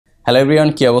Hello everyone,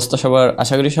 কি অবস্থা সবার?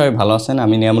 আশা করি সবাই ভালো আছেন।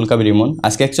 আমি নিয়ামুল কাবির ইমন।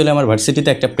 আজকে অ্যাকচুয়ালি আমার ভার্সিটিতে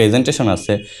একটা প্রেজেন্টেশন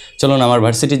আছে। চলুন আমার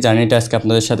ভার্সিটির জার্নিটা আজকে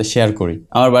আপনাদের সাথে শেয়ার করি।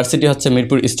 আমার ভার্সিটি হচ্ছে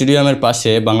মিরপুর স্টেডিয়ামের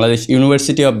পাশে Bangladesh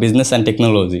university of business and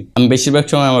technology. আমি বেশিরভাগ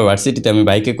সময় আমার ভার্সিটিতে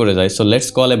বাইকে করে যাই। So let's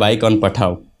call A bike on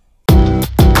Pathao.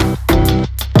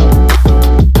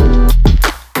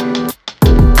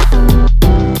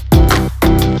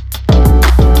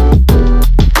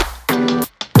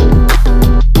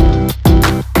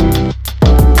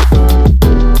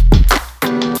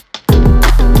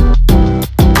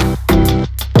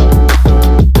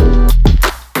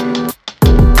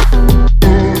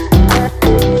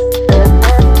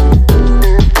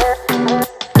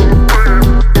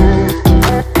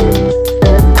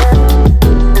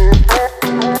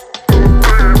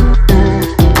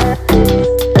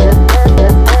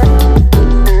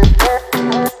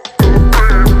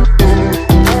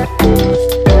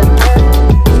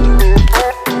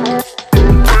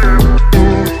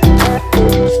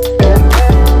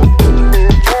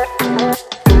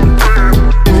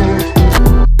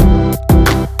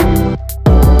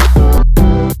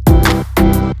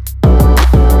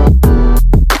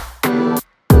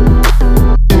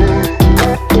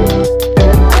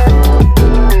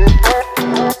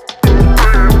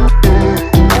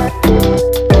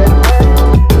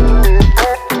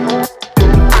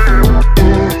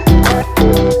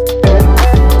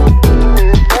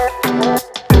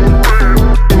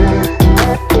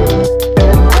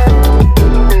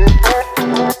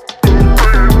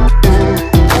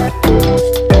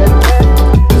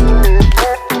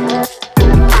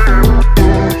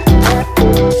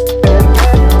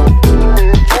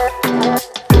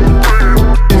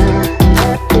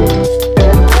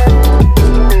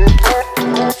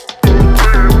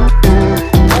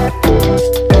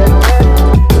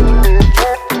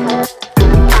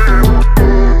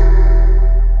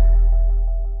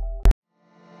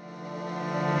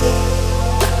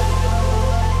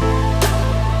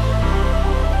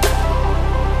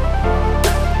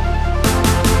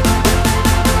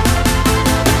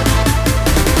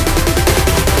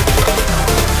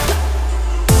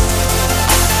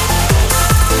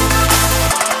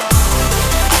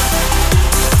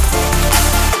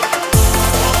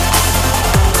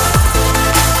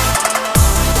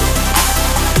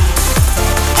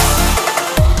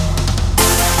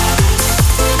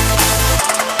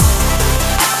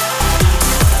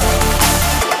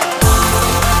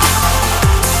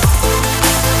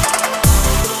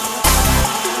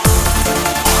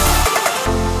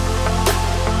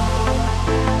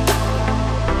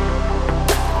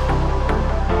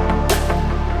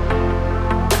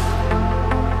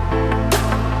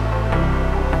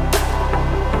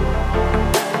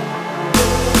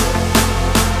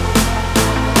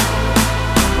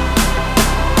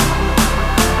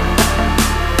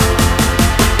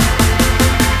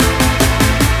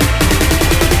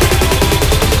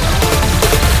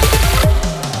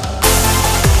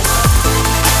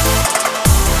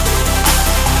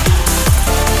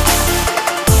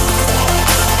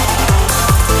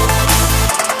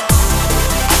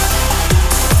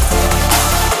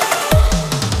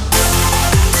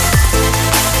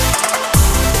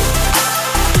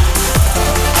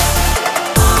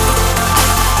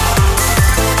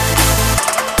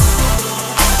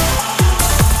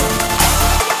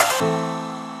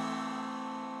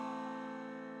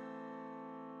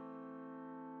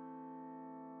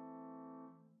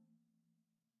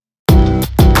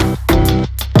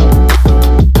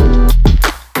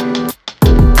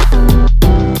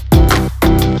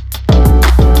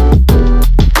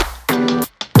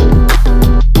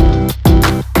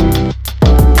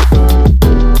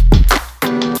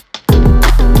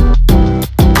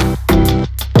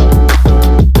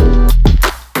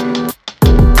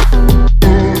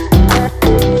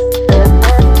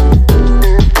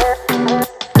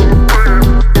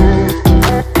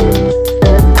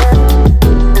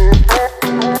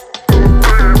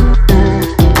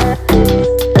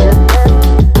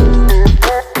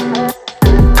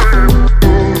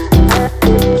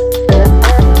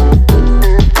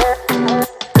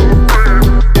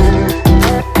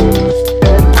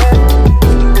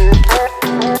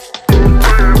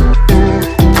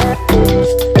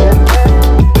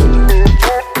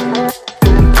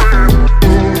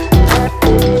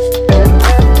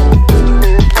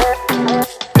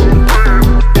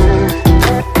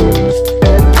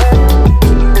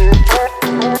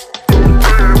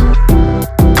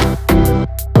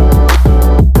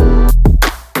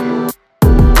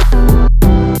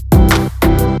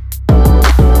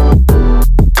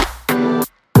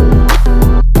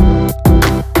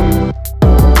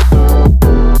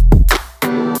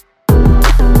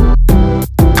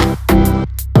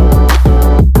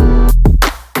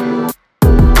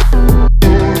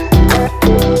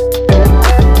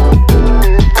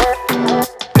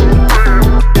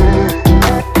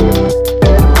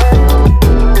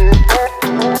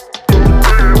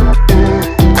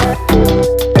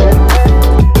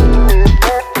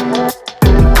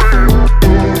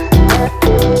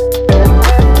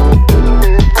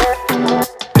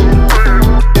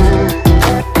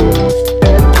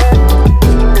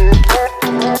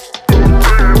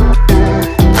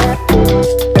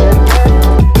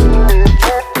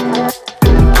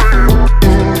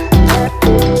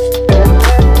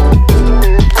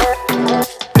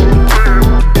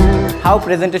 How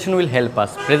presentation will help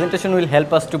us? Presentation will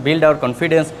help us to build our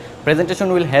confidence.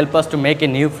 Presentation will help us to make a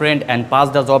new friend and pass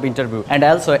the job interview. And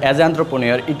also as an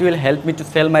entrepreneur, it will help me to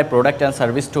sell my product and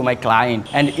service to my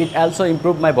client. And it also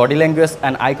improve my body language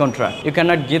and eye contact. You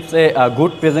cannot give a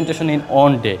good presentation in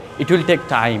one day. It will take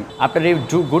time. After you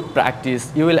do good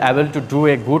practice, you will able to do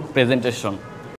a good presentation.